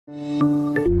Good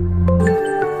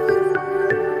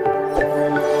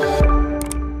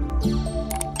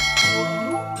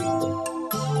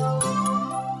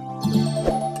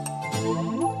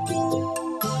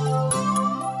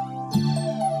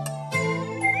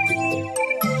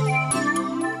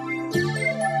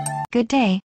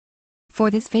day. For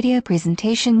this video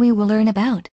presentation we will learn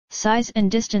about size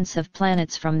and distance of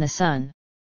planets from the Sun.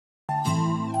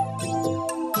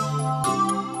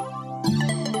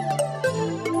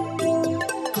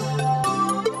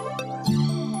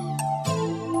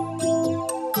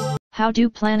 How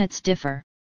do planets differ?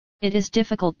 It is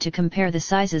difficult to compare the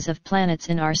sizes of planets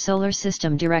in our solar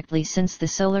system directly since the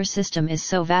solar system is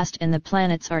so vast and the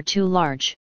planets are too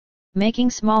large.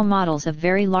 Making small models of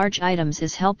very large items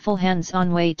is helpful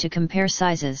hands-on way to compare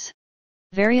sizes.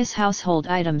 Various household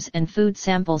items and food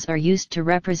samples are used to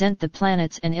represent the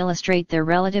planets and illustrate their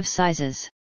relative sizes.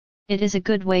 It is a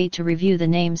good way to review the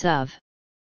names of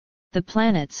the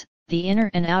planets, the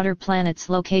inner and outer planets'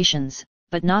 locations,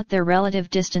 but not their relative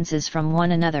distances from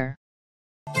one another.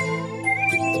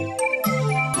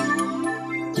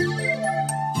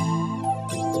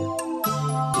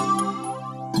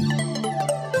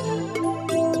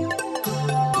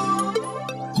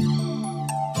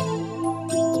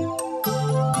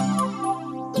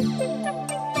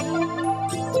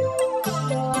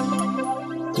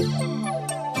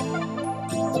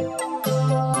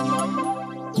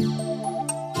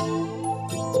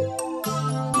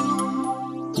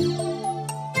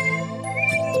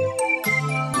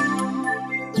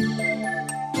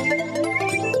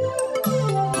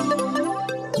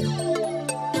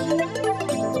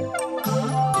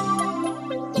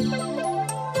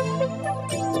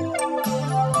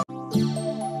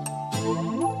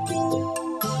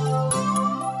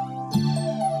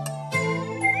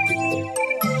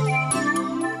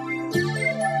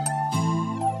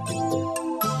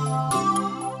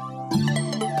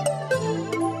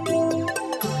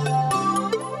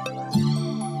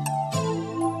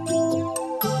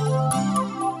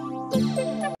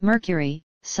 Mercury,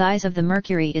 size of the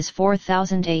Mercury is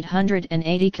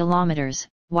 4,880 kilometers,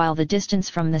 while the distance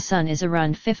from the Sun is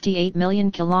around 58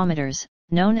 million kilometers,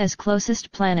 known as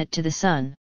closest planet to the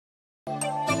Sun.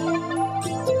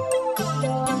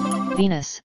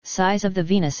 Venus, size of the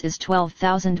Venus is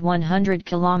 12,100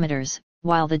 kilometers,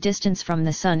 while the distance from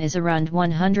the Sun is around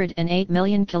 108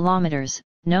 million kilometers,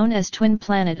 known as twin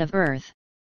planet of Earth.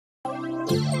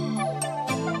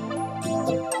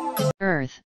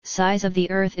 Earth, size of the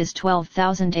Earth is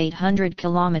 12,800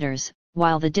 kilometers,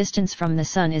 while the distance from the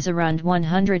Sun is around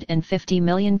 150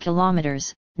 million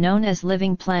kilometers, known as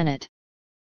living planet.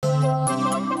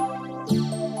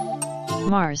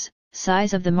 Mars,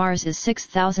 size of the Mars is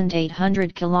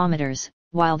 6,800 kilometers,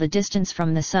 while the distance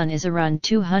from the Sun is around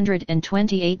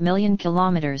 228 million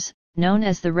kilometers, known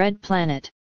as the red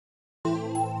planet.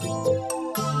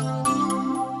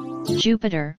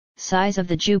 Jupiter, size of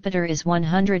the Jupiter is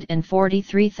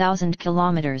 143,000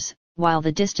 kilometers, while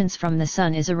the distance from the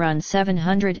Sun is around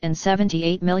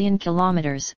 778 million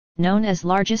kilometers, known as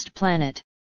largest planet.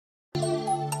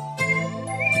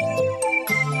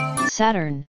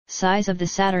 Saturn, size of the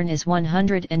Saturn is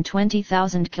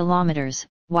 120,000 kilometers,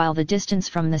 while the distance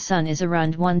from the Sun is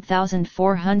around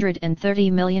 1,430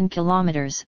 million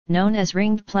kilometers, known as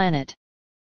ringed planet.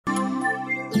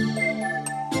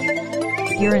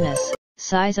 Uranus,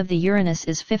 size of the Uranus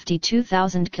is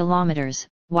 52,000 kilometers,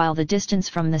 while the distance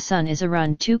from the Sun is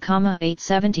around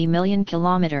 2,870 million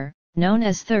kilometer, known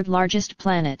as third largest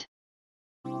planet.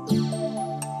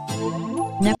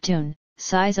 Neptune,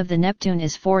 size of the Neptune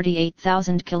is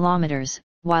 48,000 kilometers,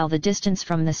 while the distance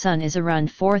from the Sun is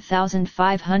around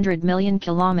 4,500 million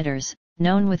kilometers,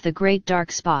 known with the Great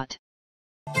Dark Spot.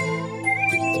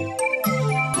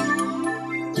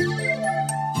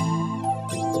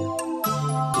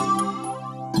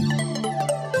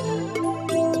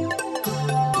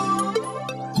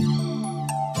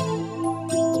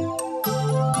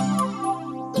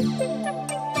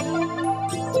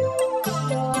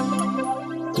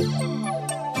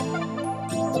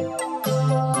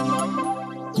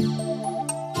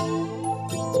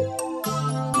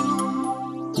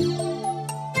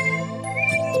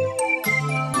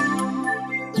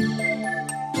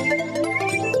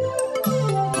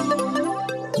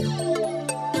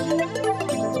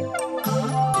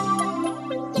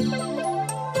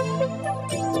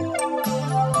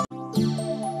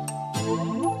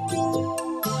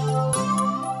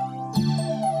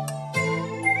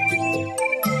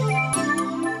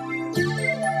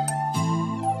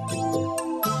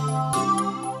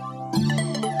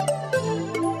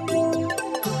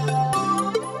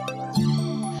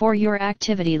 For your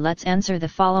activity, let's answer the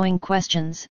following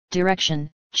questions. Direction: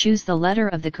 choose the letter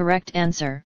of the correct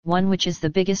answer. 1. Which is the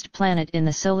biggest planet in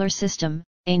the solar system?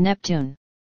 A. Neptune.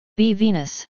 B.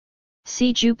 Venus.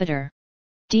 C. Jupiter.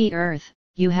 D. Earth.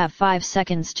 You have 5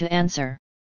 seconds to answer.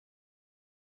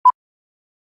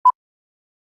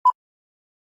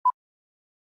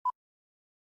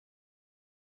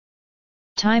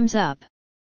 Time's up.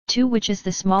 2. Which is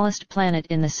the smallest planet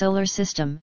in the solar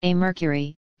system? A.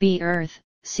 Mercury. B. Earth.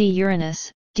 C.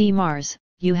 Uranus. D. Mars.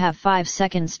 You have 5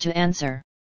 seconds to answer.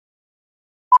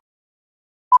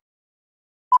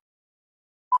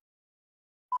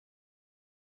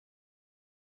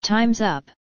 Time's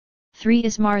up. 3.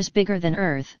 Is Mars bigger than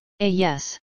Earth? A.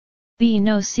 Yes. B.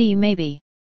 No. C. Maybe.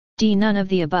 D. None of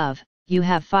the above. You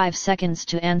have 5 seconds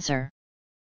to answer.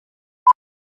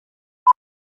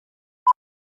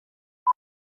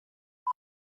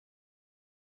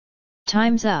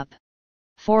 Time's up.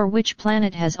 4. Which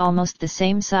planet has almost the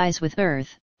same size with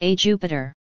Earth? A.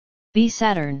 Jupiter. B.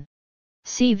 Saturn.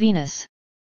 C. Venus.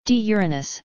 D.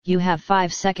 Uranus. You have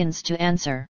 5 seconds to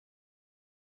answer.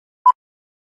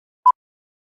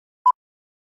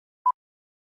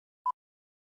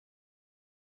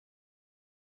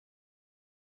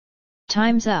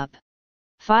 Time's up.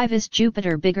 5. Is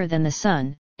Jupiter bigger than the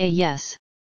Sun? A. Yes.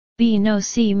 B. No.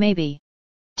 C. Maybe.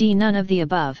 D. None of the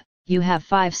above. You have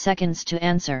 5 seconds to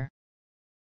answer.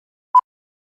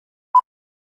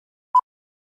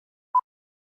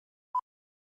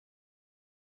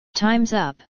 Time's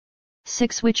up.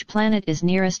 6. Which planet is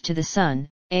nearest to the Sun?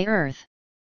 A. Earth.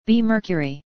 B.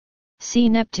 Mercury. C.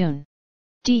 Neptune.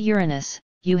 D. Uranus.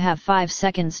 You have 5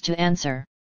 seconds to answer.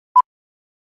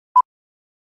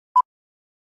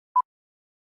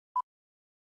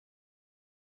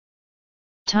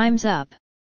 Time's up.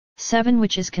 7.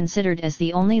 Which is considered as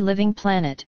the only living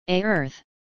planet? A. Earth.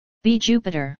 B.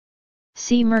 Jupiter.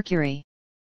 C. Mercury.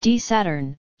 D.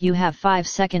 Saturn. You have 5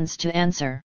 seconds to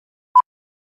answer.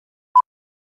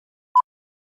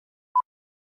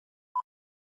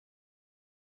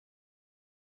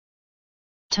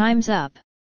 Time's up.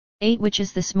 8. Which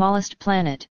is the smallest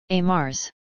planet? A. Mars.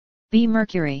 B.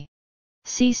 Mercury.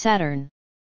 C. Saturn.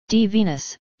 D.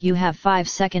 Venus. You have 5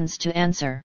 seconds to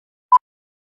answer.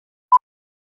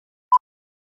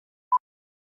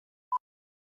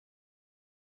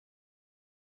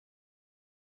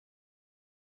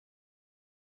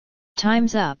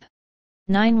 Time's up.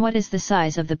 9. What is the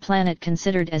size of the planet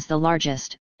considered as the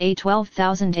largest? A.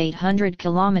 12,800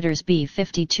 km. B.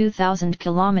 52,000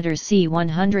 km. C.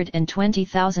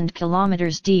 120,000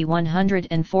 km. D.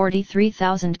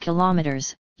 143,000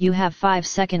 km. You have 5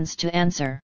 seconds to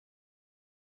answer.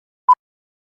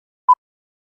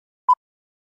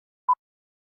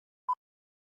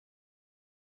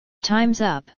 Time's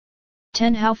up.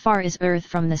 10. How far is Earth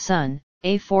from the Sun?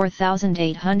 A.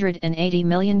 4,880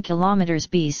 million km.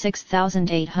 B.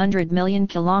 6,800 million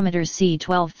km. C.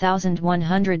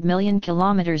 12,100 million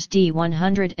km. D.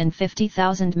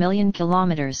 150,000 million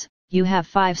km. You have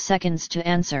 5 seconds to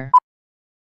answer.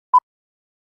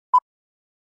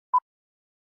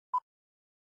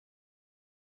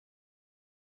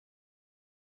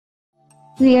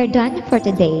 We are done for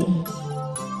today.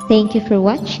 Thank you for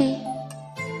watching.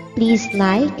 Please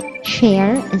like,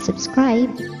 share, and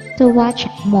subscribe to watch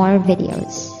more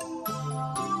videos.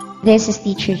 This is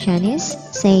Teacher Jhaniz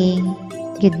saying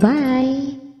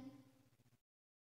goodbye.